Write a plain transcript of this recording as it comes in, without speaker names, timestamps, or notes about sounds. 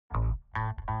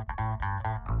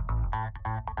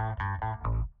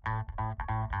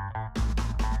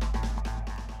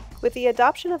With the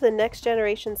adoption of the next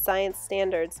generation science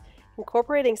standards,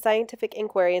 incorporating scientific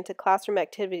inquiry into classroom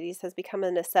activities has become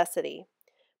a necessity.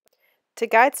 To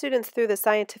guide students through the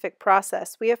scientific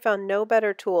process, we have found no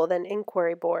better tool than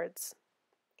inquiry boards.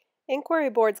 Inquiry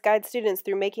boards guide students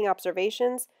through making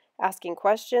observations, asking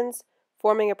questions,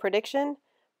 forming a prediction,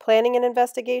 planning an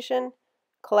investigation,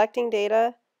 collecting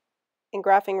data, and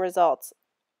graphing results,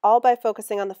 all by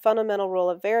focusing on the fundamental role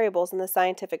of variables in the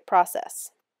scientific process.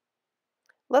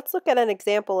 Let's look at an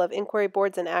example of inquiry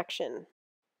boards in action.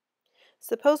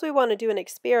 Suppose we want to do an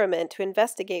experiment to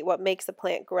investigate what makes a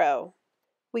plant grow.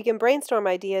 We can brainstorm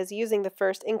ideas using the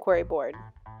first inquiry board.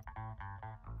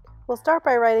 We'll start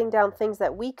by writing down things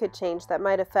that we could change that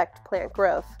might affect plant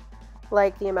growth,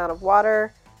 like the amount of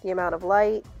water, the amount of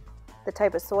light, the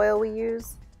type of soil we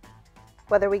use,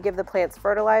 whether we give the plants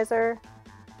fertilizer,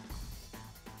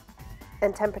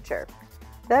 and temperature.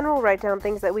 Then we'll write down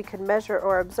things that we could measure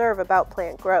or observe about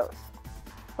plant growth,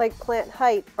 like plant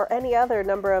height or any other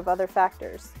number of other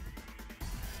factors.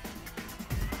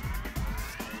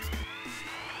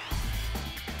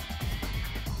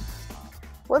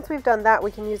 Once we've done that,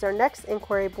 we can use our next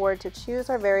inquiry board to choose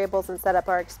our variables and set up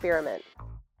our experiment.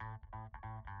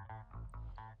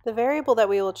 The variable that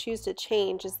we will choose to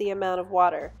change is the amount of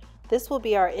water. This will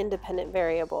be our independent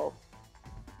variable.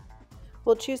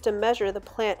 We'll choose to measure the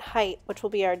plant height, which will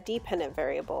be our dependent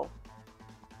variable.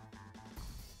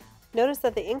 Notice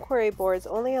that the inquiry boards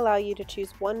only allow you to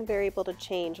choose one variable to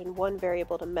change and one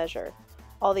variable to measure.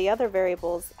 All the other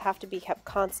variables have to be kept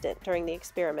constant during the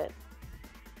experiment.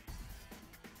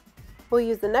 We'll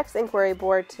use the next inquiry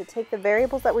board to take the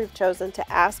variables that we've chosen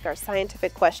to ask our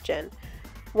scientific question.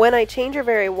 When I change or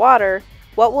vary water,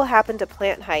 what will happen to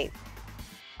plant height?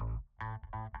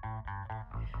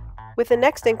 With the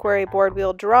next inquiry board,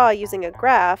 we'll draw using a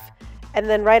graph and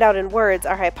then write out in words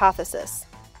our hypothesis.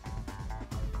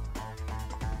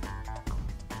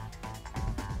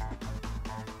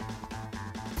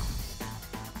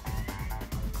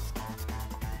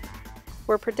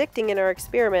 We're predicting in our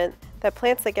experiment that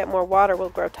plants that get more water will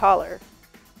grow taller.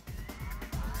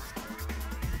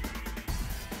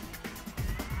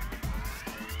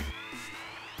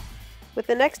 With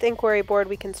the next inquiry board,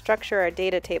 we can structure our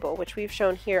data table, which we've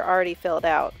shown here already filled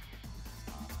out.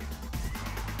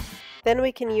 Then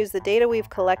we can use the data we've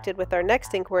collected with our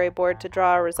next inquiry board to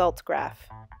draw a results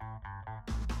graph.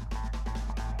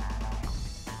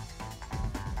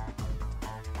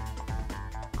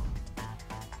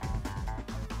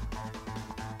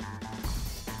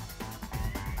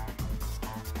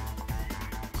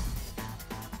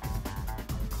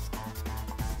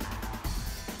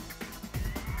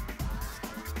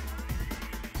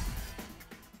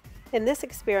 In this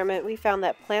experiment, we found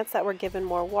that plants that were given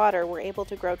more water were able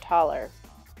to grow taller.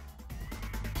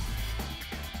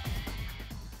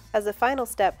 As a final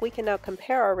step, we can now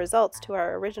compare our results to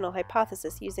our original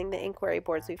hypothesis using the inquiry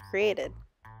boards we've created.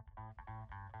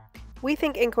 We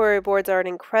think inquiry boards are an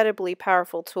incredibly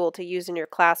powerful tool to use in your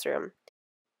classroom.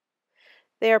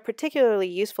 They are particularly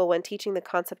useful when teaching the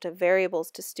concept of variables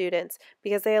to students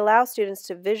because they allow students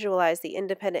to visualize the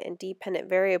independent and dependent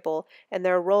variable and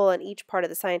their role in each part of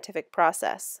the scientific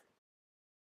process.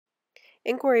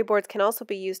 Inquiry boards can also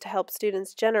be used to help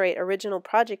students generate original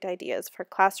project ideas for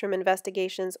classroom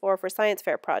investigations or for science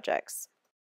fair projects.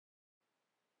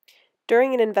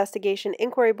 During an investigation,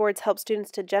 inquiry boards help students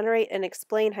to generate and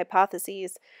explain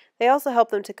hypotheses. They also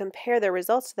help them to compare their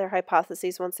results to their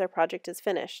hypotheses once their project is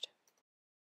finished.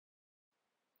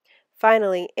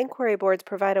 Finally, inquiry boards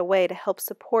provide a way to help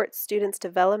support students'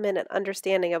 development and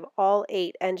understanding of all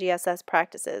 8 NGSS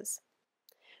practices.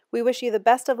 We wish you the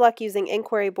best of luck using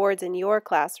inquiry boards in your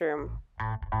classroom.